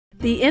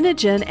The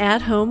Inogen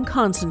at-home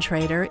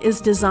concentrator is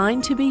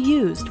designed to be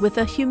used with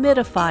a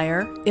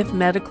humidifier if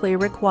medically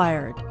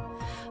required.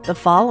 The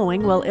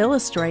following will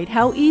illustrate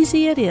how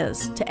easy it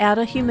is to add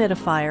a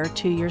humidifier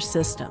to your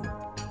system.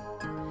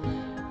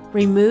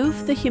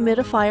 Remove the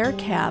humidifier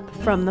cap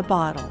from the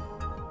bottle.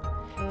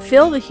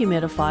 Fill the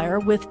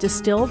humidifier with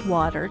distilled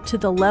water to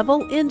the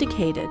level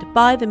indicated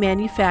by the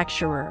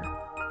manufacturer.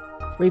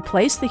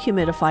 Replace the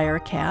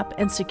humidifier cap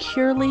and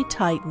securely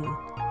tighten.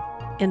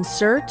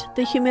 Insert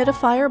the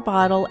humidifier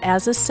bottle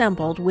as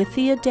assembled with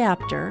the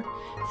adapter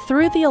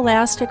through the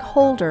elastic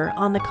holder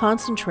on the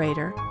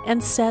concentrator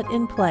and set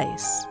in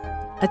place.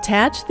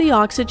 Attach the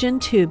oxygen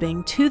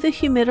tubing to the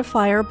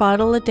humidifier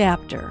bottle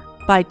adapter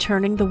by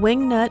turning the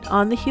wing nut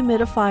on the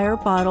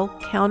humidifier bottle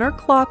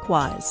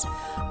counterclockwise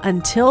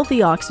until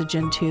the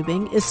oxygen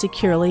tubing is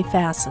securely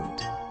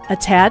fastened.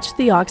 Attach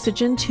the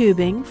oxygen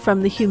tubing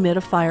from the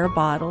humidifier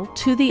bottle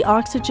to the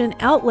oxygen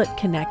outlet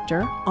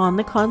connector on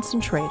the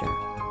concentrator.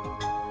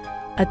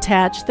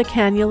 Attach the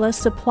cannula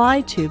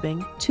supply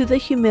tubing to the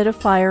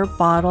humidifier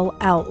bottle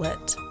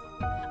outlet.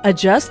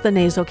 Adjust the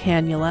nasal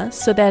cannula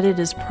so that it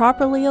is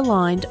properly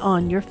aligned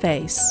on your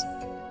face.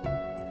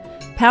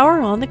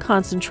 Power on the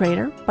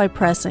concentrator by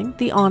pressing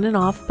the on and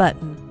off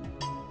button.